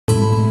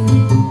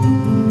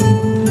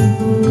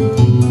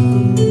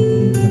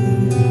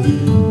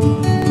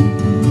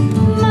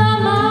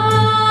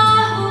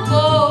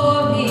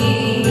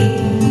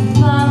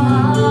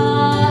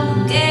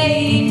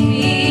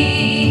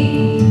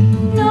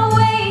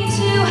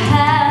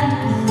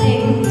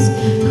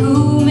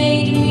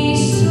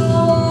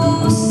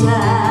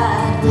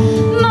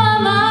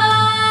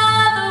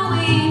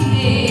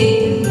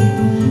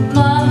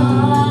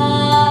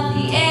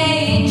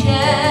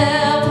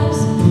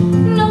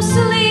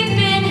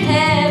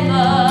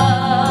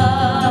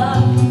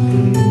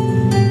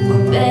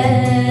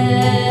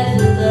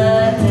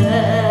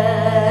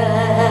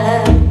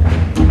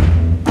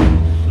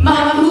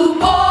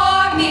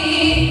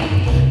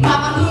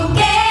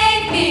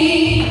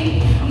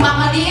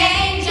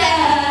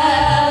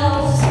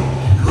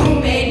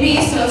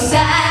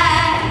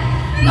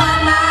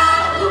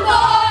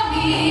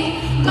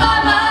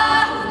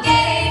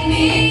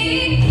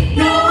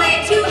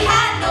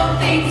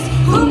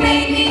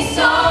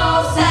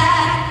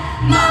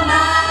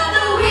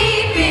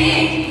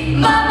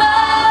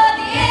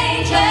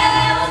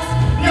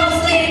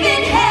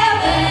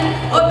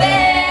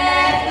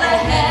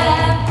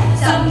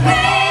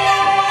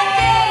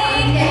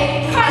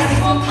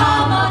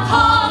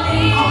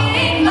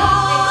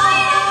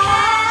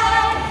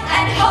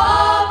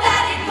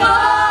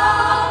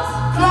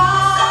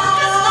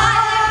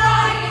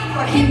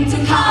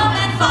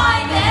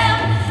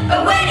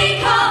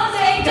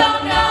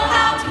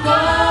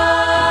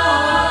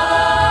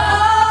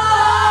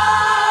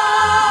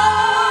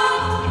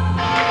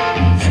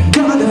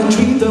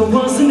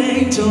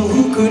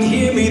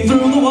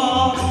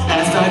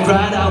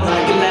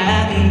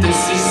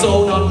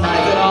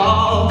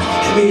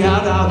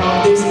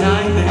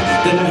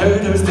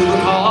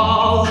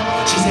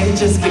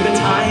just give it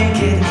time,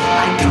 kid.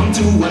 I come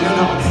to one and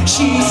all.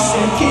 She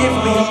said, give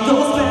me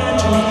those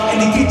banjos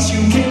and the hits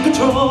you can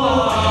control.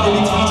 Let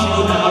me teach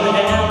you how to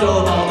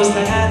handle all the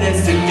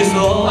sadness in your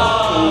soul.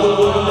 The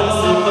world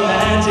does silver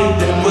magic,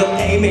 then we'll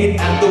aim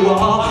it at the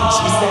wall.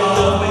 She said,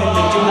 love may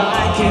make you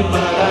like it,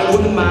 but I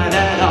wouldn't mind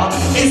at all.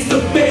 It's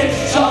the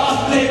bitch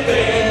of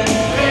living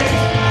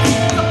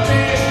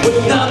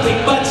with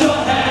nothing but your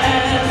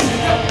hands.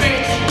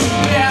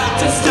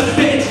 Just a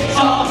bitch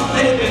of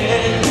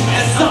living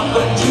and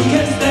someone you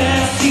can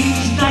stand.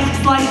 Each night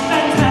is like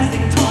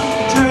fantastic talk,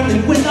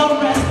 turning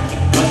without rest.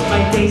 But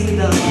my days in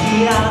the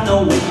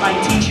piano with my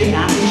teacher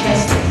at the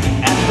chest.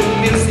 And the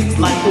music's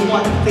like the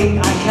one thing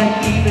I can't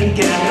even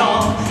get it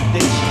on.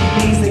 Then she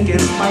leans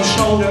against my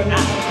shoulder and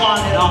I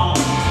want it all.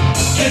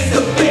 It's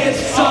the bitch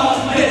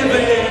of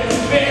living.